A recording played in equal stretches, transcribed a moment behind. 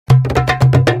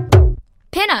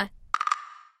Pinna.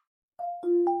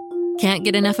 Can't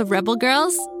get enough of Rebel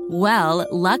Girls? Well,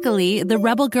 luckily, the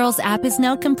Rebel Girls app is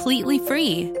now completely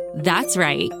free. That's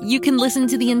right. You can listen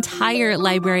to the entire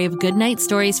library of goodnight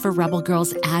stories for Rebel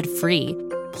Girls ad-free.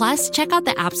 Plus, check out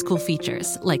the app's cool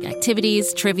features like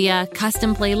activities, trivia,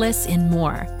 custom playlists, and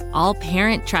more. All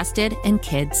parent-trusted and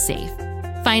kids-safe.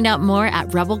 Find out more at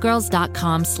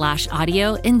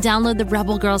rebelgirls.com/audio and download the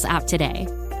Rebel Girls app today.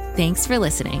 Thanks for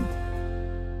listening.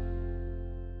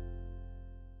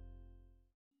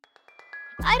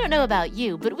 I don't know about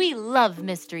you, but we love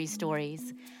mystery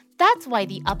stories. That's why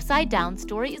The Upside Down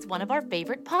Story is one of our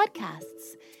favorite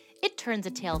podcasts. It turns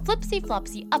a tale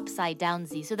flipsy-flopsy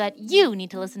upside-downsy so that you need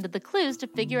to listen to the clues to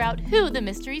figure out who the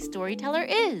mystery storyteller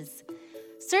is.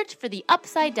 Search for The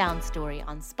Upside Down Story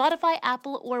on Spotify,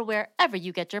 Apple, or wherever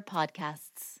you get your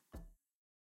podcasts.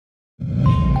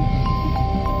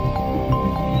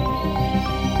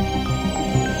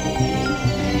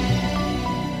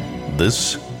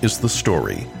 This is the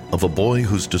story of a boy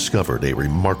who's discovered a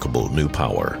remarkable new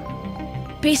power.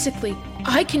 Basically,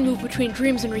 I can move between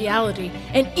dreams and reality,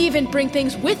 and even bring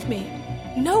things with me.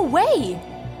 No way!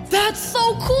 That's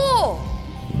so cool!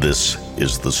 This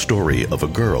is the story of a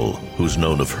girl who's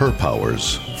known of her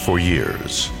powers for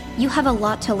years. You have a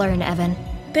lot to learn, Evan.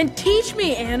 Then teach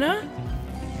me, Anna.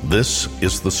 This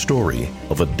is the story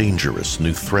of a dangerous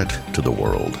new threat to the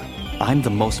world. I'm the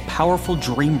most powerful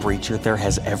dream breacher there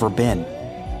has ever been.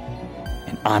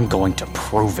 And I'm going to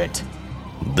prove it.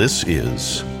 This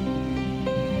is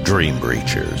Dream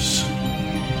Breachers.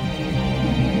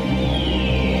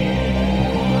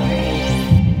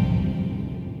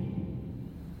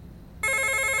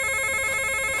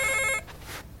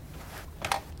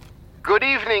 Good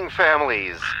evening,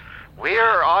 families.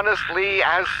 We're honestly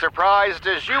as surprised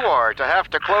as you are to have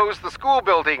to close the school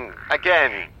building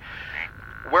again.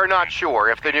 We're not sure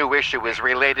if the new issue is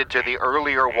related to the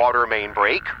earlier water main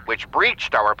break, which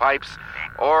breached our pipes,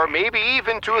 or maybe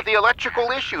even to the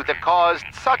electrical issue that caused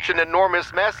such an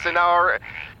enormous mess in our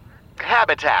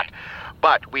habitat.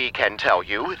 But we can tell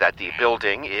you that the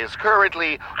building is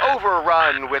currently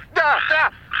overrun with...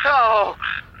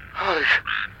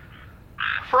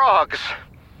 frogs.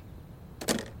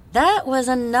 That was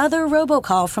another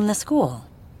robocall from the school.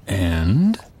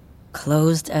 And?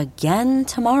 Closed again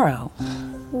tomorrow.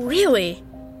 Really?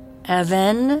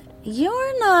 Evan,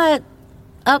 you're not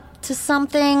up to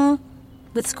something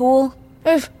with school?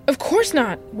 Of course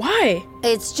not. Why?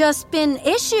 It's just been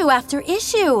issue after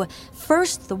issue.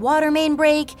 First the water main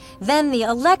break, then the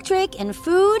electric and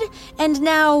food, and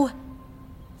now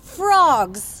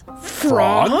frogs.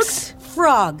 Frogs?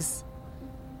 Frogs.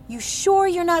 You sure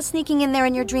you're not sneaking in there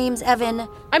in your dreams, Evan?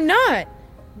 I'm not.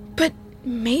 But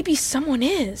maybe someone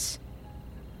is.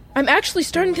 I'm actually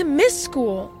starting to miss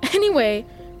school. Anyway,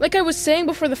 like I was saying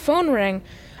before the phone rang,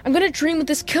 I'm going to dream with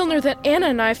this Kilner that Anna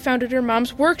and I found at her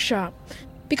mom's workshop.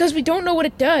 Because we don't know what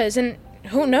it does, and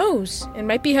who knows? It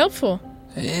might be helpful.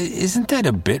 Isn't that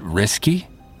a bit risky?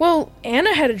 Well,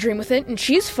 Anna had a dream with it, and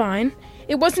she's fine.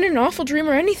 It wasn't an awful dream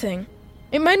or anything.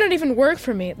 It might not even work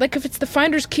for me, like if it's the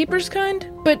Finders Keepers kind,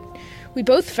 but we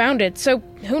both found it, so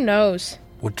who knows?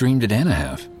 What dream did Anna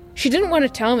have? She didn't want to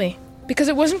tell me, because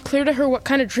it wasn't clear to her what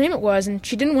kind of dream it was, and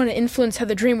she didn't want to influence how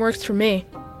the dream works for me.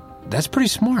 That's pretty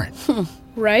smart.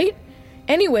 Right?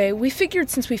 Anyway, we figured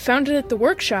since we found it at the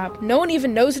workshop, no one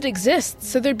even knows it exists,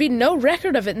 so there'd be no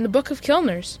record of it in the Book of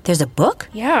Kilners. There's a book?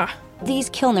 Yeah. These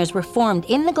Kilners were formed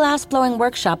in the glass-blowing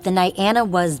workshop the night Anna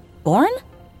was born?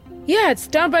 Yeah, it's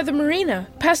down by the marina,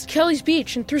 past Kelly's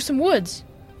Beach and through some woods.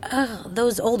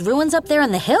 Those old ruins up there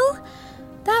on the hill?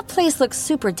 That place looks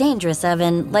super dangerous,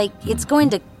 Evan. Like it's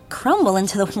going to crumble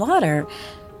into the water.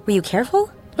 Were you careful?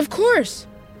 Of course.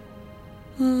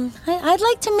 I'd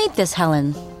like to meet this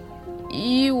Helen.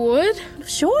 You would?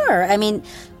 Sure. I mean,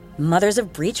 mothers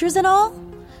of breachers and all.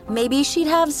 Maybe she'd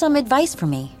have some advice for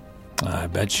me. I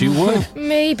bet she would.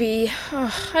 Maybe.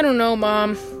 I don't know,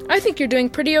 Mom. I think you're doing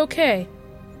pretty okay.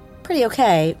 Pretty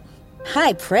okay.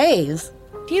 High praise.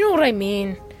 You know what I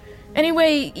mean.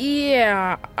 Anyway,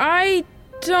 yeah, I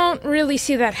don't really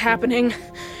see that happening.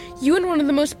 You and one of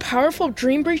the most powerful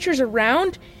dream breachers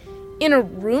around? In a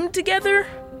room together?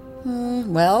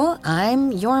 Well,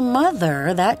 I'm your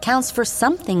mother. That counts for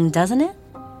something, doesn't it?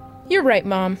 You're right,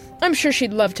 Mom. I'm sure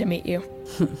she'd love to meet you.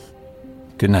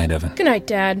 Good night, Evan. Good night,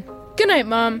 Dad. Good night,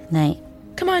 Mom. Night.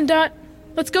 Come on, Dot.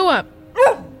 Let's go up.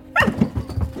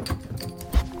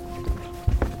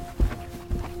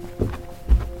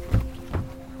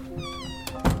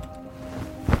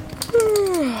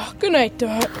 Good night,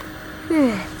 Dot.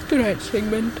 Good night,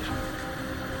 Sigmund.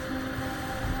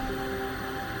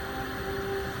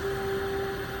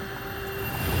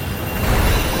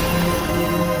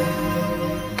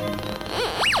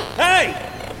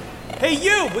 Hey,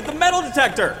 you with the metal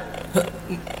detector!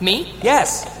 Me?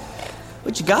 Yes.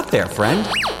 What you got there, friend?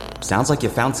 Sounds like you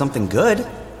found something good.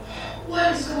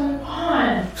 What is going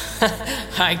on?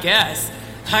 I guess.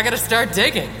 I gotta start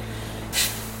digging.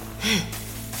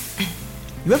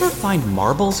 You ever find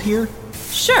marbles here?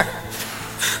 Sure.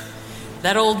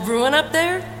 That old ruin up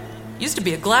there used to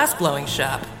be a glass-blowing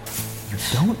shop. You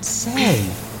don't say.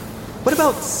 What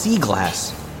about sea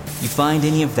glass? You find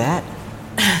any of that?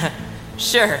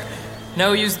 Sure.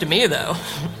 No use to me, though.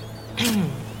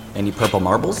 Any purple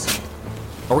marbles?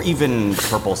 Or even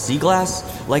purple sea glass?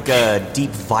 Like a deep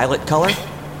violet color?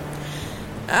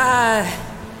 Not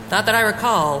that I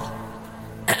recall.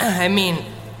 I mean,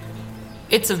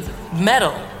 it's a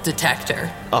metal detector.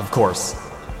 Of course.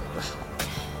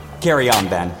 Carry on,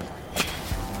 then.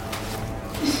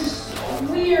 This is so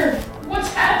weird.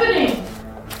 What's happening?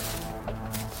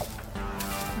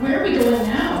 Where are we going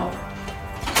now?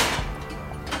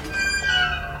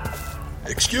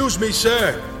 Excuse me,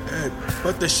 sir,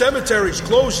 but the cemetery's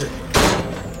closing.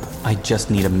 I just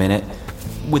need a minute.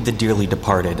 With the dearly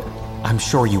departed, I'm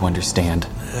sure you understand.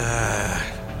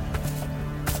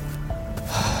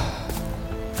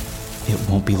 It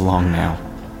won't be long now.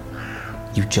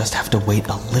 You just have to wait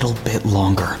a little bit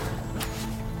longer.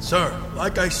 Sir,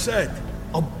 like I said...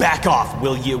 Oh, back off,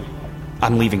 will you?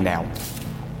 I'm leaving now.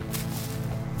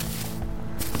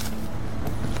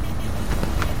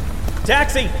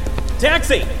 Taxi!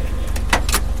 Taxi!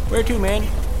 Where to, man?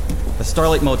 The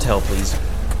Starlight Motel, please.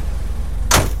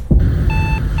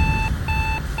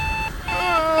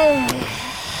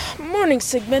 Morning,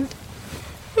 Sigmund.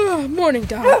 Morning,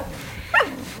 Doc.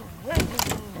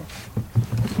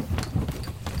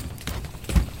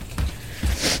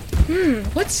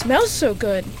 What smells so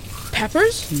good?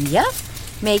 Peppers? Yep.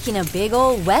 Making a big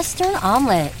old Western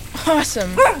omelet.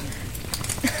 Awesome.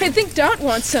 I think Dot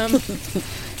wants some.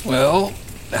 Well,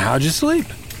 how'd you sleep?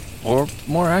 Or,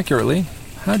 more accurately,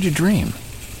 how'd you dream?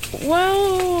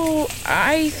 Well,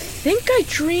 I think I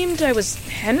dreamed I was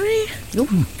Henry.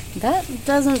 That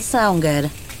doesn't sound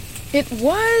good. It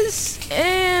was,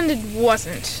 and it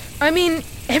wasn't. I mean,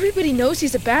 everybody knows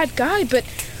he's a bad guy, but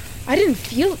I didn't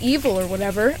feel evil or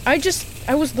whatever. I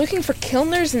was looking for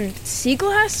Kilners and sea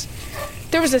glass.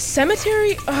 There was a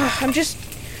cemetery. I'm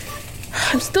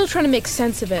still trying to make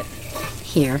sense of it.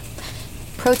 Here.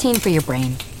 Protein for your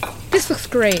brain. This looks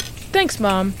great. Thanks,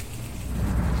 Mom.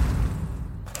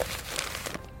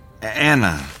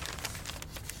 Anna.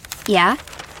 Yeah?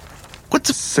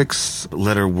 What's a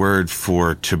 6-letter word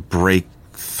for to break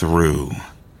through?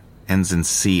 Ends in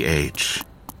CH.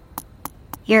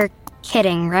 You're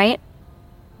kidding, right?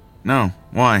 No,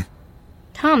 why?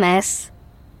 Thomas.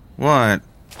 What?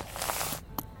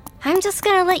 I'm just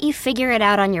gonna let you figure it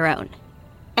out on your own.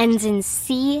 Ends in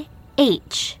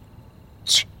CH.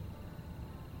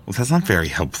 Well, that's not very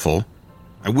helpful.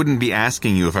 I wouldn't be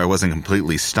asking you if I wasn't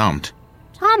completely stumped.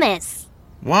 Thomas.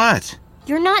 What?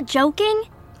 You're not joking?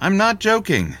 I'm not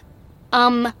joking.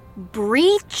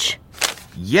 Breach?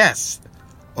 Yes.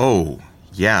 Oh,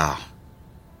 yeah.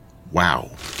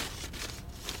 Wow.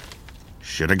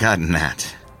 Should have gotten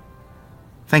that.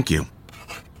 Thank you.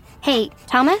 Hey,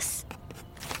 Thomas?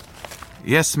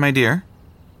 Yes, my dear?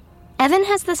 Evan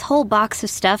has this whole box of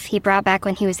stuff he brought back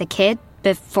when he was a kid,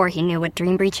 before he knew what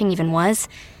dream breaching even was.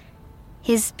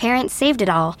 His parents saved it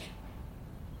all.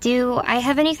 Do I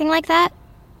have anything like that?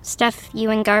 Stuff you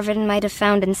and Garvin might have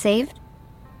found and saved?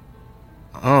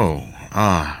 Oh,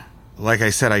 like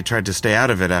I said, I tried to stay out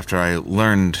of it after I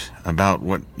learned about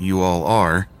what you all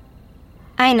are.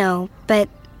 I know, but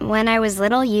when I was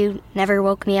little, you never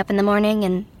woke me up in the morning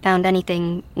and found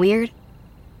anything weird?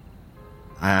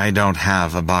 I don't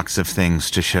have a box of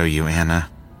things to show you, Anna.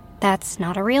 That's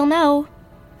not a real no.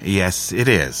 Yes, it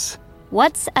is.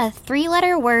 What's a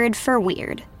 3-letter word for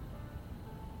weird?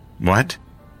 What?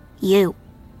 You.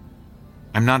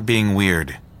 I'm not being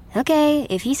weird. Okay,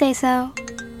 if you say so.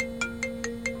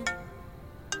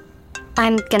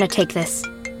 I'm gonna take this.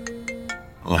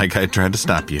 Like I tried to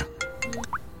stop you.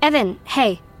 Evan,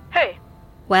 hey. Hey.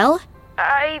 Well?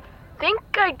 I think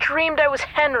I dreamed I was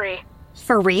Henry.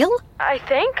 For real? I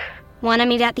think. Wanna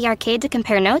meet at the arcade to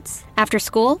compare notes? After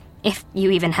school? If you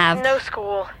even have... No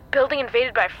school. Building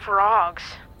invaded by frogs.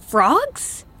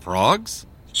 Frogs? Frogs?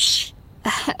 Shh.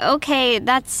 Okay,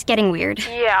 that's getting weird.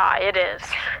 Yeah, it is.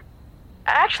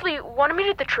 Actually, wanna meet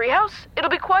at the treehouse? It'll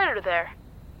be quieter there.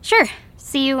 Sure.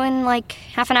 See you in, like,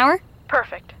 half an hour?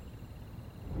 Perfect.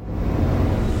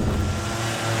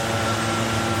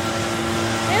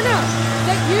 Anna! Is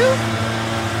that you?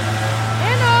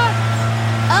 Anna!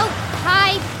 Oh,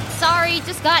 hi. Sorry,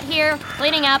 just got here.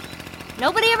 Cleaning up.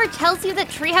 Nobody ever tells you that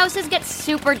treehouses get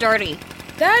super dirty.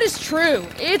 That is true.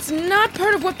 It's not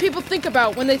part of what people think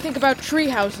about when they think about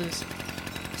treehouses.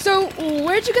 So,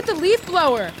 where'd you get the leaf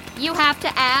blower? You have to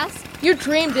ask. You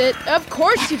dreamed it. Of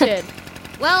course you did.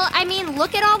 Well, I mean,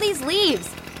 look at all these leaves.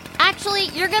 Actually,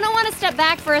 you're gonna want to step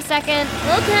back for a second.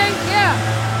 Okay,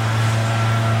 yeah.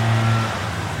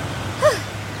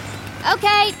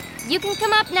 Okay, you can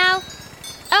come up now.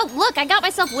 Oh, look, I got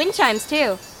myself wind chimes,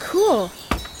 too. Cool.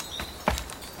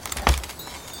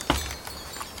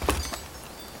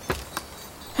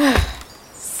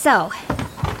 So,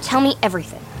 tell me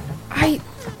everything. I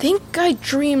think I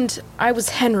dreamed I was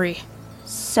Henry.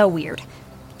 So weird.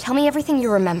 Tell me everything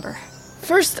you remember.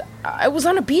 First, I was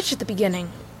on a beach at the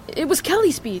beginning. It was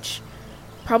Kelly's beach.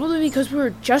 Probably because we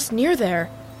were just near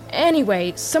there.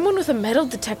 Anyway, someone with a metal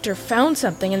detector found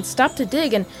something and stopped to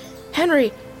dig, and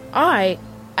Henry, I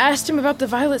asked him about the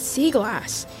violet sea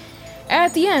glass.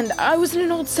 At the end, I was in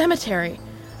an old cemetery.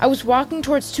 I was walking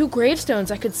towards 2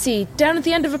 gravestones I could see down at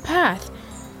the end of a path.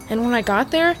 And when I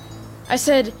got there, I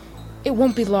said, "It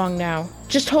won't be long now.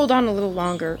 Just hold on a little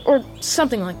longer," or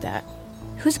something like that.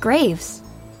 Whose graves?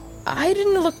 I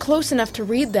didn't look close enough to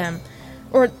read them.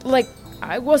 Or, like,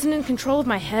 I wasn't in control of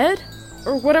my head,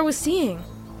 or what I was seeing.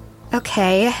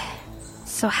 Okay,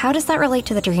 so how does that relate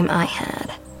to the dream I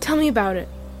had? Tell me about it.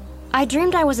 I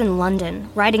dreamed I was in London,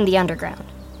 riding the underground,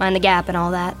 Mind the Gap and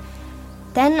all that.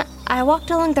 Then I walked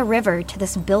along the river to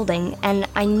this building, and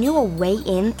I knew a way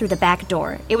in through the back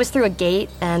door. It was through a gate,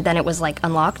 and then it was, like,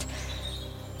 unlocked.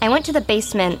 I went to the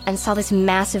basement and saw this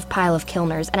massive pile of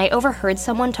Kilners, and I overheard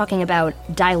someone talking about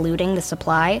diluting the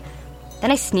supply.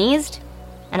 Then I sneezed,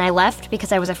 and I left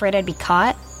because I was afraid I'd be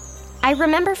caught. I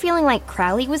remember feeling like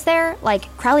Crowley was there,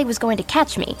 like Crowley was going to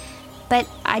catch me, but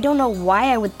I don't know why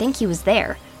I would think he was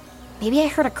there. Maybe I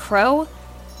heard a crow?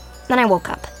 Then I woke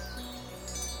up.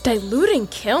 Diluting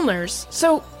Kilners?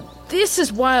 So, this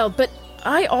is wild, but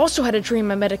I also had a dream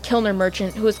I met a Kilner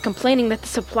merchant who was complaining that the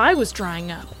supply was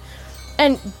drying up.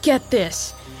 And get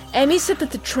this, Emmy said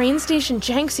that the train station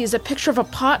Janksy is a picture of a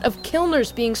pot of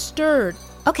Kilners being stirred.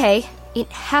 Okay, it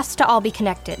has to all be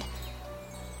connected.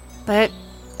 But,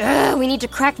 we need to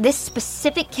crack this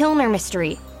specific Kilner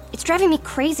mystery. It's driving me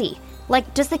crazy.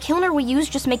 Like, does the Kilner we use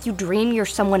just make you dream you're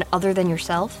someone other than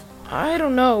yourself? I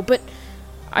don't know, but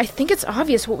I think it's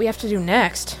obvious what we have to do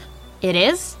next. It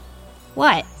is?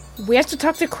 What? We have to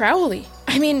talk to Crowley.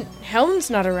 I mean,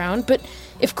 Helen's not around, but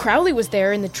if Crowley was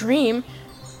there in the dream,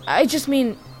 I just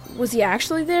mean, was he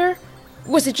actually there?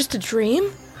 Was it just a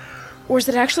dream? Or is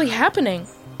it actually happening?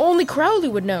 Only Crowley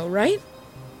would know, right?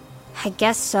 I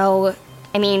guess so.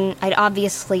 I mean, I'd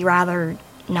obviously rather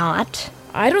not.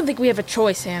 I don't think we have a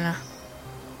choice, Hannah.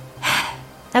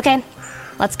 Okay,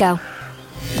 let's go.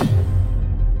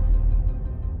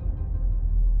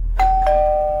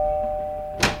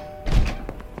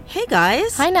 Hey,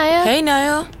 guys. Hi, Naya. Hey,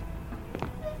 Naya.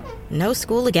 No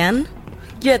school again?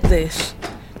 Get this.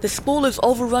 The school is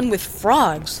overrun with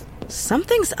frogs.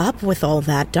 Something's up with all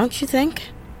that, don't you think?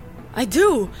 I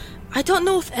do. I don't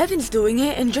know if Evan's doing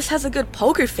it and just has a good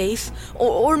poker face,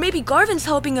 or maybe Garvin's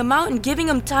helping him out and giving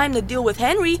him time to deal with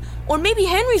Henry, or maybe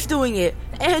Henry's doing it.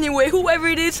 Anyway, whoever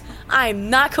it is, I'm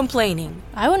not complaining.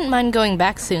 I wouldn't mind going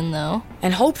back soon, though.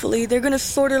 And hopefully they're gonna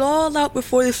sort it all out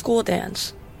before the school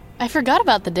dance. I forgot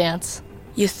about the dance.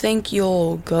 You think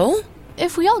you'll go?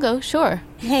 If we all go, sure.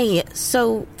 Hey,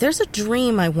 so there's a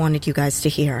dream I wanted you guys to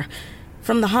hear.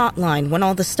 From the hotline when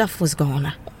all the stuff was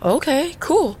gone. Okay,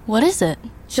 cool. What is it?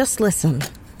 Just listen.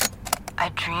 I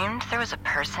dreamed there was a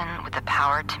person with the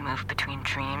power to move between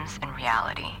dreams and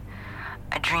reality.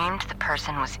 I dreamed the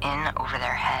person was in over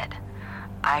their head.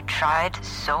 I tried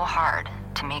so hard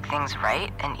to make things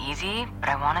right and easy, but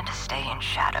I wanted to stay in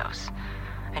shadows.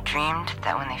 I dreamed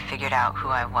that when they figured out who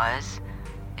I was,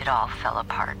 it all fell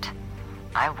apart.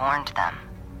 I warned them.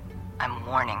 I'm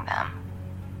warning them.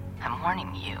 I'm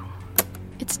warning you.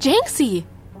 It's Janksy!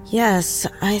 Yes,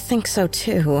 I think so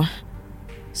too.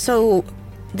 So,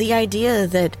 the idea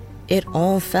that it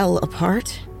all fell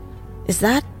apart, is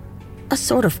that a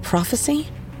sort of prophecy?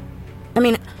 I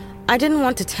mean, I didn't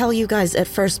want to tell you guys at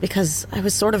first because I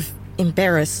was sort of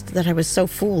embarrassed that I was so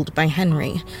fooled by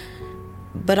Henry.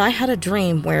 But I had a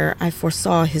dream where I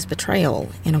foresaw his betrayal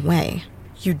in a way.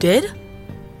 You did?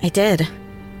 I did.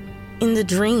 In the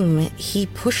dream, he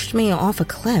pushed me off a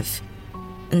cliff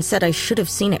and said I should have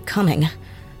seen it coming.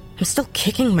 I'm still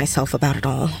kicking myself about it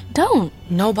all. Don't.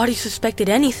 Nobody suspected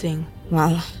anything.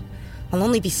 Well, I'll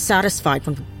only be satisfied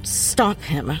when we stop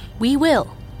him. We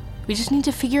will. We just need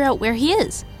to figure out where he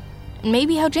is. And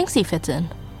maybe how Janksy fits in.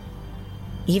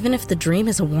 Even if the dream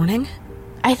is a warning?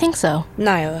 I think so.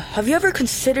 Naya, have you ever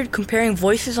considered comparing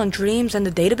voices on dreams and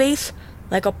the database?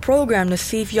 Like a program to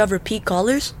see if you have repeat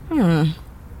callers?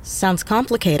 Sounds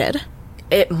complicated.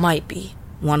 It might be.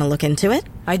 Want to look into it?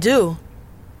 I do.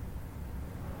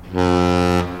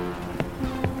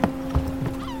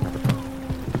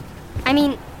 I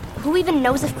mean, who even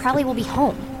knows if Crowley will be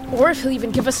home? Or if he'll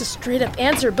even give us a straight-up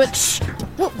answer, but... Shh!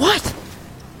 What?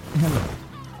 Hello.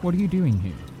 What are you doing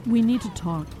here? We need to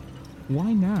talk.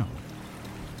 Why now?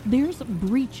 There's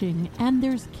breaching and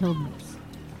there's Kilners.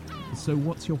 So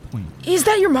what's your point? Is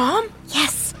that your mom?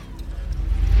 Yes.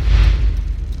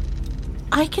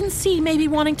 I can see maybe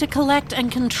wanting to collect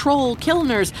and control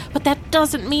Kilners, but that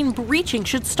doesn't mean breaching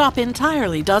should stop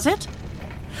entirely, does it?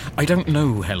 I don't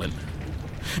know, Helen.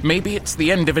 Maybe it's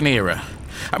the end of an era.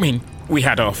 I mean, we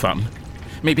had our fun.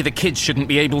 Maybe the kids shouldn't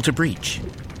be able to breach.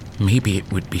 Maybe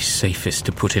it would be safest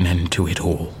to put an end to it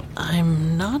all.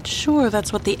 I'm not sure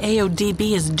that's what the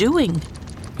AODB is doing.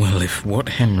 Well, if what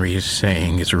Henry is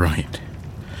saying is right,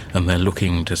 and they're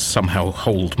looking to somehow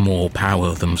hold more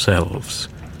power themselves,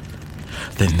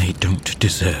 then they don't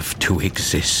deserve to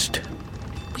exist.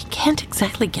 We can't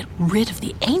exactly get rid of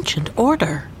the ancient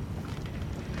order.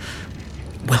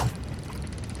 Well,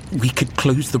 we could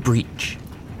close the breach.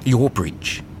 Your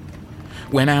breach.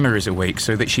 When Anna is awake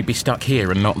so that she'd be stuck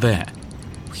here and not there.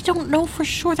 We don't know for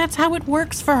sure that's how it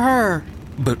works for her.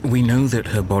 But we know that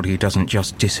her body doesn't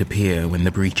just disappear when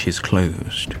the breach is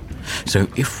closed. So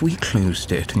if we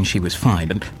closed it and she was fine,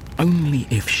 and only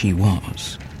if she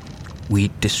was,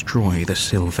 we'd destroy the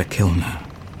Silver Kilner.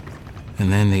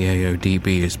 And then the AODB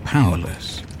is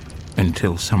powerless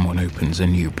until someone opens a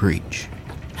new breach.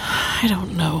 I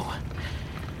don't know.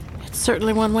 It's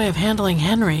certainly one way of handling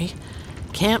Henry.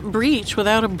 Can't breach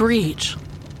without a breach.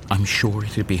 I'm sure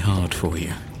it'd be hard for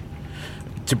you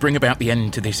to bring about the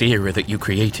end to this era that you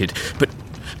created, but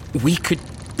we could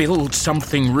build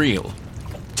something real.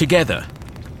 Together.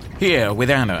 Here with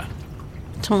Anna.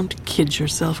 Don't kid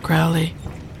yourself, Crowley.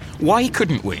 Why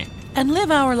couldn't we? And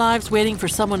live our lives waiting for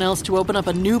someone else to open up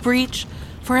a new breach?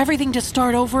 For everything to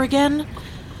start over again?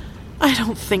 I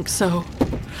don't think so.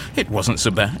 It wasn't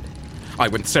so bad. I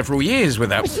went several years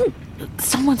without...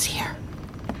 Someone's here.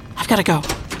 I've got to go.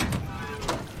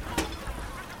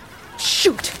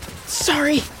 Shoot!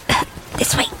 Sorry.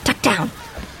 This way, duck down.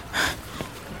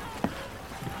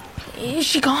 Is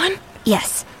she gone?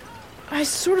 Yes. I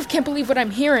sort of can't believe what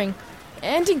I'm hearing.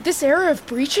 Ending this era of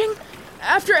breaching?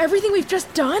 After everything we've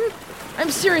just done? I'm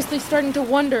seriously starting to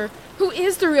wonder, who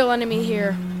is the real enemy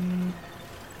here?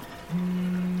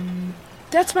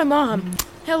 That's my mom.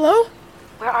 Hello?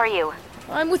 Where are you?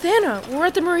 I'm with Anna. We're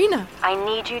at the marina. I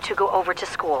need you to go over to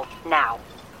school, now.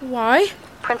 Why?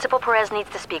 Principal Perez needs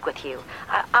to speak with you.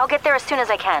 I'll get there as soon as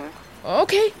I can.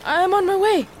 Okay, I'm on my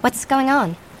way. What's going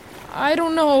on? I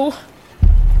don't know.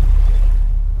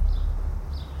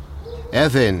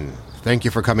 Evan, thank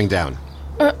you for coming down.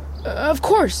 Of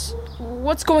course.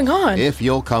 What's going on? If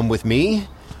you'll come with me,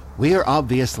 we're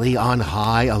obviously on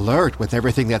high alert with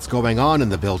everything that's going on in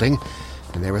the building.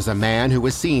 And there was a man who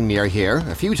was seen near here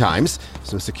a few times,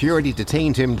 so security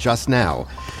detained him just now.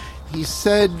 He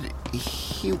said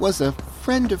he was a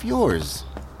friend of yours.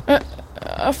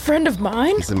 A friend of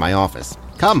mine? He's in my office.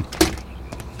 Come.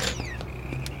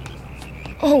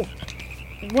 Oh,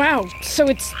 wow. So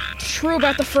it's true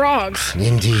about the frogs.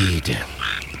 Indeed.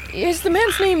 Is the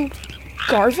man's name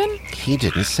Garvin? He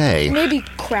didn't say. Maybe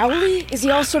Crowley? Is he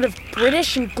all sort of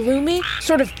British and gloomy?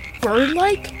 Sort of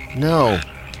bird-like? No.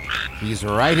 He's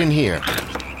right in here.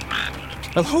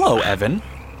 Well, hello, Evan.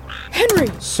 Henry!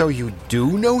 So you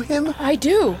do know him? I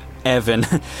do. Evan,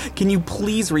 can you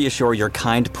please reassure your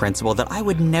kind principal that I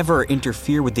would never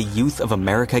interfere with the youth of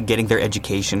America getting their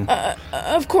education?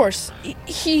 Of course.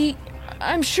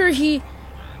 I'm sure he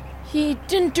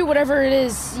didn't do whatever it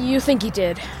is you think he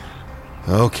did.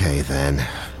 Okay, then.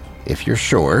 If you're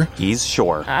sure. He's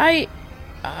sure.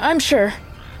 I'm sure.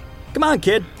 Come on,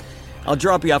 kid. I'll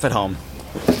drop you off at home.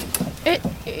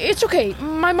 It's okay.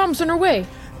 My mom's on her way.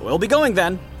 We'll be going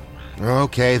then.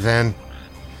 Okay, then.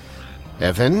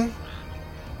 Evan?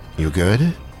 You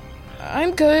good?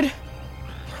 I'm good.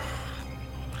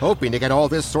 Hoping to get all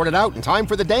this sorted out in time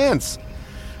for the dance.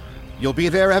 You'll be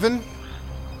there, Evan?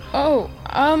 Oh,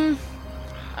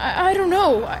 I don't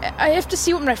know. I have to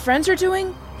see what my friends are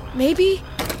doing. Maybe?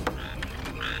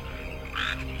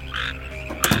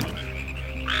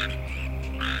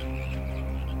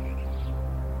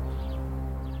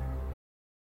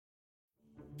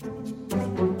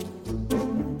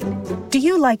 Do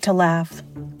you like to laugh?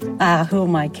 Who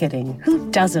am I kidding?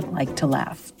 Who doesn't like to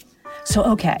laugh? So,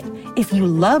 okay, if you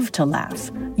love to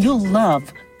laugh, you'll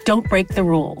love Don't Break the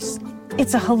Rules.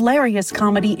 It's a hilarious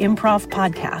comedy improv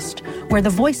podcast where the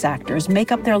voice actors make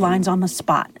up their lines on the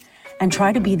spot and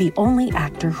try to be the only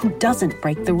actor who doesn't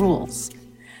break the rules.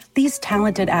 These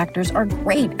talented actors are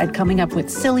great at coming up with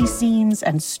silly scenes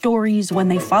and stories when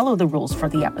they follow the rules for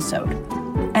the episode.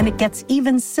 And it gets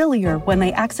even sillier when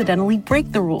they accidentally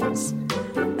break the rules.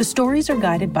 The stories are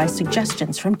guided by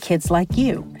suggestions from kids like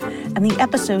you, and the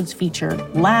episodes feature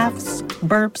laughs,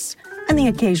 burps, and the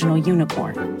occasional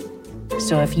unicorn.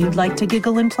 So if you'd like to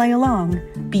giggle and play along,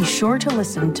 be sure to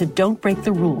listen to Don't Break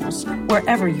the Rules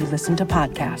wherever you listen to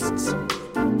podcasts.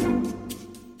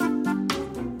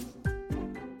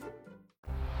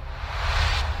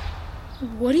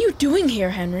 What are you doing here,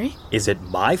 Henry? Is it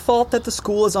my fault that the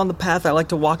school is on the path I like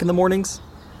to walk in the mornings?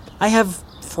 I have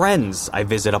friends I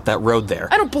visit up that road there.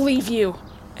 I don't believe you.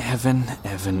 Evan.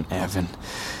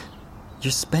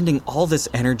 You're spending all this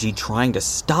energy trying to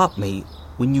stop me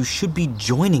when you should be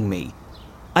joining me.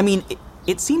 I mean,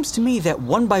 it seems to me that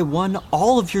one by one,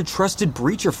 all of your trusted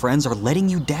breacher friends are letting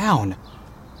you down.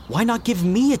 Why not give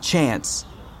me a chance?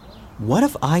 What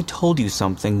if I told you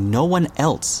something no one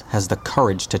else has the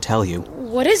courage to tell you?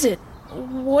 What is it?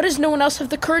 What does no one else have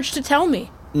the courage to tell me?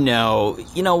 No,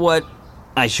 you know what?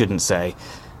 I shouldn't say.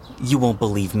 You won't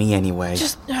believe me anyway.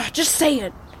 Just say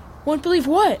it. Won't believe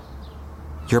what?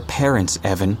 Your parents,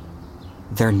 Evan.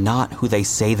 They're not who they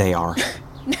say they are.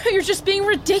 No, you're just being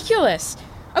ridiculous.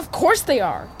 Of course they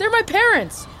are. They're my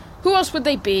parents. Who else would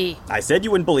they be? I said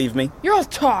you wouldn't believe me. You're all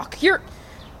talk. You're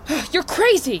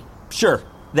crazy. Sure,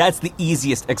 that's the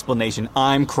easiest explanation.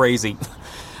 I'm crazy.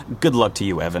 Good luck to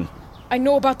you, Evan. I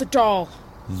know about the doll.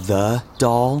 The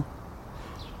doll?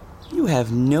 You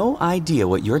have no idea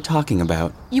what you're talking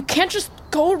about. You can't just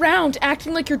go around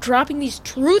acting like you're dropping these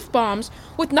truth bombs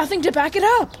with nothing to back it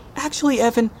up. Actually,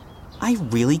 Evan, I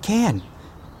really can.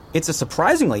 It's a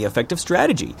surprisingly effective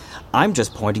strategy. I'm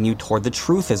just pointing you toward the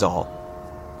truth is all.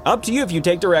 Up to you if you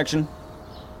take direction.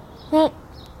 Well,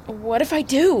 what if I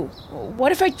do?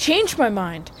 What if I change my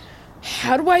mind?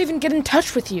 How do I even get in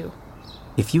touch with you?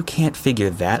 If you can't figure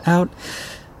that out,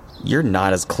 you're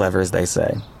not as clever as they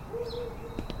say.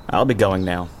 I'll be going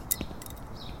now.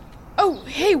 Oh,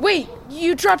 hey, wait!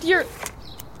 You dropped your...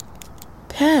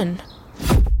 pen.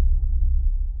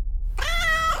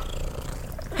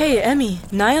 Hey, Emmy,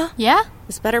 Naya? Yeah?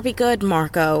 This better be good,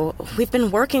 Marco. We've been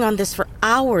working on this for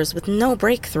hours with no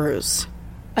breakthroughs.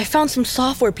 I found some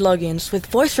software plugins with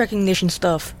voice recognition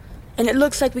stuff, and it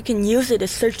looks like we can use it to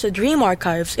search the dream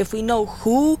archives if we know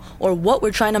who or what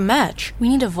we're trying to match. We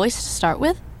need a voice to start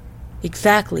with?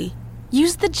 Exactly.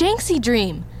 Use the Janxie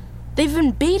dream. They've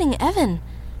been baiting Evan.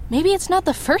 Maybe it's not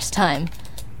the first time.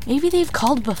 Maybe they've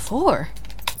called before.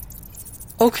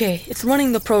 Okay, it's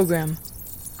running the program.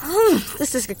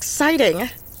 This is exciting.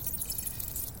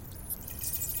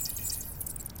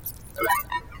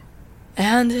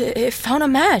 And it found a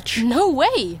match. No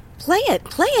way. Play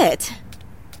it.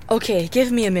 Okay,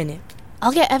 give me a minute.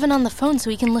 I'll get Evan on the phone so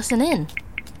he can listen in.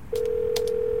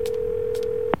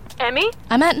 Emmy?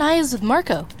 I'm at Naya's with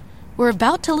Marco. We're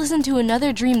about to listen to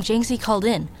another dream Janxie called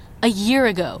in, a year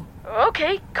ago.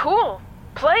 Okay, cool.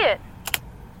 Play it.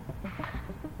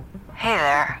 Hey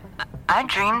there. I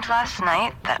dreamed last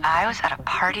night that I was at a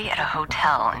party at a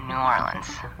hotel in New Orleans.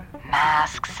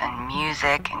 Masks and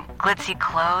music and glitzy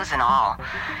clothes and all.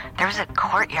 There was a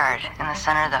courtyard in the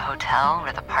center of the hotel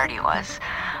where the party was.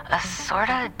 A sort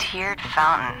of tiered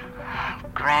fountain.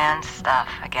 Grand stuff,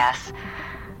 I guess.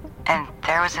 And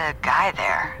there was a guy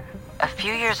there, a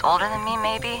few years older than me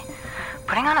maybe,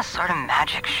 putting on a sort of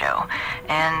magic show,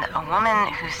 and a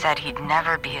woman who said he'd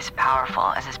never be as powerful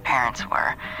as his parents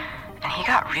were. And he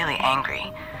got really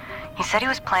angry. He said he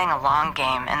was playing a long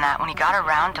game and that when he got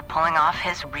around to pulling off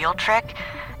his real trick,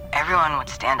 everyone would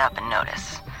stand up and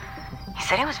notice. He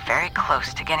said he was very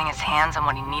close to getting his hands on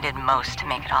what he needed most to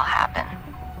make it all happen.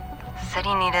 Said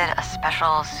he needed a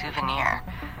special souvenir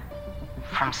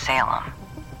from Salem.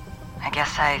 I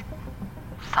guess I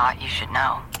thought you should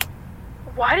know.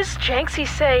 Why does Janxie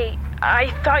say,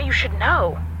 I thought you should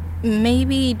know?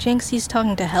 Maybe Janxie's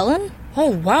talking to Helen? Oh,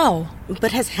 wow.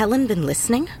 But has Helen been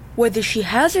listening? Whether she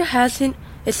has or hasn't,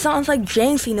 it sounds like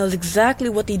Janxie knows exactly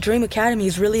what the Dream Academy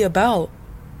is really about.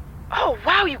 Oh,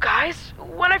 wow, you guys.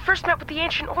 When I first met with the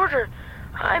Ancient Order,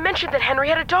 I mentioned that Henry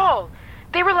had a doll.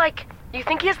 They were like, you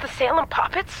think he has the Salem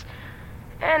puppets?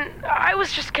 And I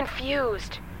was just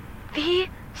confused. The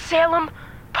Salem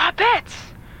puppets!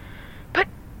 But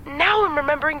now I'm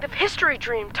remembering the history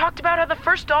dream talked about how the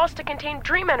first dolls to contain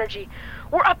dream energy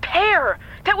were a pair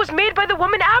that was made by the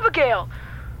woman Abigail,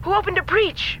 who opened a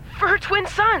breach for her twin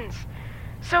sons.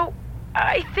 So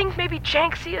I think maybe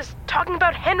Janxie is talking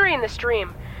about Henry in this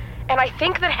dream, And I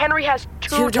think that Henry has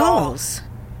two dolls.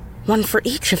 One for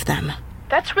each of them.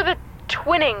 That's where the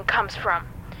twinning comes from.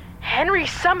 Henry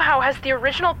somehow has the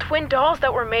original twin dolls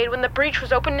that were made when the breach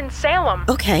was opened in Salem.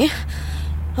 Okay.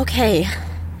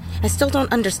 I still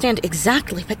don't understand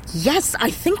exactly, but yes,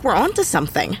 I think we're onto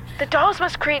something. The dolls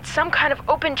must create some kind of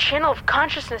open channel of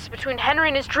consciousness between Henry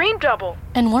and his dream double.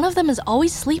 And one of them is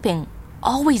always sleeping,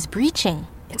 always breaching.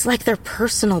 It's like their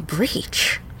personal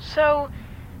breach. So,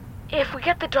 if we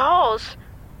get the dolls,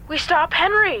 we stop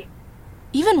Henry.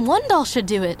 Even one doll should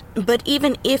do it. But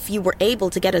even if you were able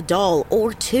to get a doll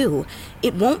or two,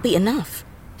 it won't be enough.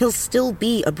 He'll still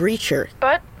be a breacher.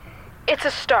 But it's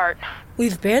a start.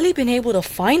 We've barely been able to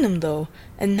find them, though.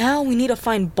 And now we need to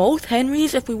find both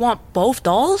Henrys if we want both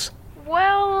dolls?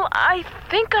 Well, I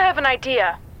think I have an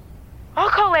idea. I'll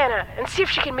call Anna and see if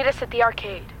she can meet us at the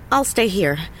arcade. I'll stay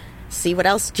here. See what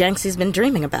else Janksy's been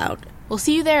dreaming about. We'll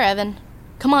see you there, Evan.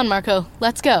 Come on, Marco.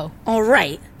 Let's go. All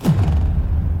right.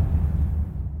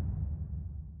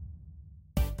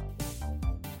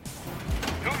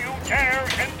 Dare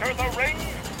enter the ring?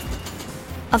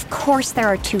 Of course there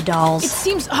are two dolls. It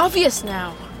seems obvious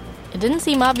now. It didn't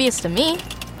seem obvious to me,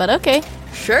 but okay.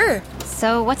 Sure.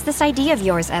 So what's this idea of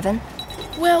yours, Evan?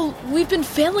 Well, we've been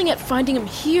failing at finding him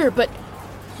here, but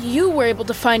you were able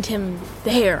to find him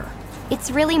there.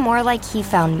 It's really more like he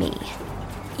found me.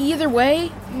 Either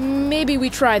way, maybe we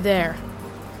try there.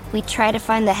 We try to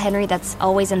find the Henry that's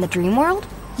always in the dream world?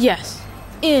 Yes,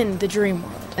 in the dream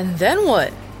world. And then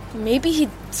what? Maybe he'd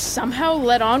somehow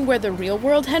let on where the real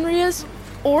world Henry is?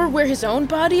 Or where his own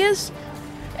body is?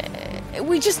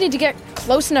 We just need to get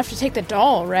close enough to take the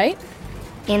doll, right?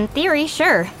 In theory,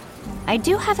 sure. I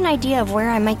do have an idea of where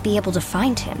I might be able to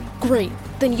find him. Great.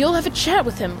 Then you'll have a chat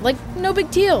with him, like no big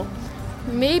deal.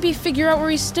 Maybe figure out where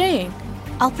he's staying.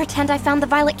 I'll pretend I found the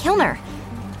Violet Kilner.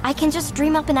 I can just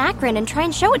dream up in Akron and try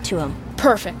and show it to him.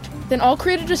 Perfect. Then I'll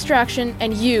create a distraction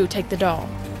and you take the doll.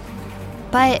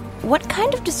 But what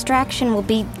kind of distraction will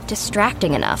be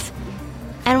distracting enough?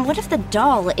 And what if the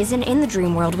doll isn't in the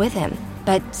dream world with him,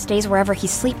 but stays wherever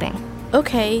he's sleeping?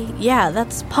 Okay, yeah,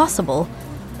 that's possible.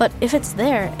 But if it's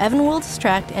there, Evan will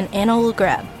distract and Anna will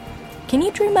grab. Can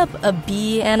you dream up a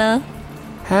bee, Anna?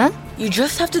 Huh? You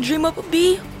just have to dream up a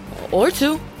bee. Or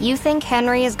two. You think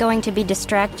Henry is going to be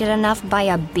distracted enough by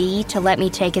a bee to let me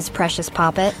take his precious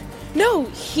poppet? No,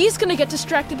 he's gonna get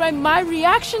distracted by my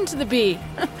reaction to the bee.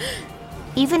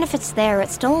 Even if it's there, it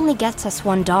still only gets us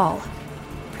one doll.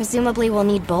 Presumably we'll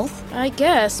need both? I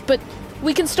guess, but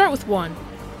we can start with one.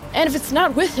 And if it's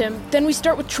not with him, then we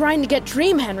start with trying to get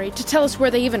Dream Henry to tell us where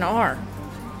they even are.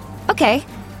 Okay.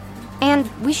 And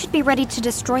we should be ready to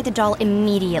destroy the doll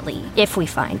immediately, if we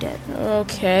find it.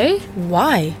 Okay.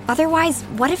 Why? Otherwise,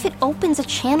 what if it opens a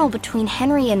channel between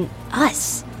Henry and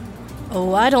us?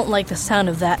 Oh, I don't like the sound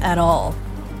of that at all.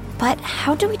 But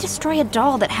how do we destroy a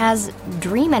doll that has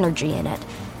dream energy in it?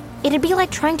 It'd be like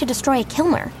trying to destroy a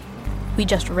Kilner. We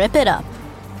just rip it up,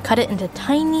 cut it into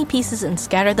tiny pieces and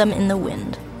scatter them in the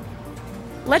wind.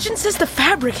 Legend says the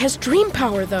fabric has dream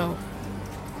power, though.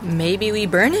 Maybe we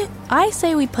burn it? I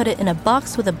say we put it in a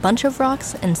box with a bunch of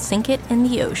rocks and sink it in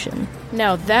the ocean.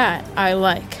 Now that I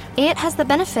like. It has the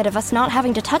benefit of us not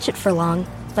having to touch it for long.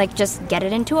 Like, just get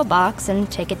it into a box and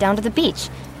take it down to the beach.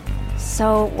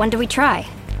 So, when do we try?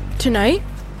 Tonight?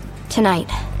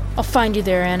 Tonight. I'll find you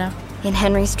there, Anna. In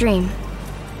Henry's dream.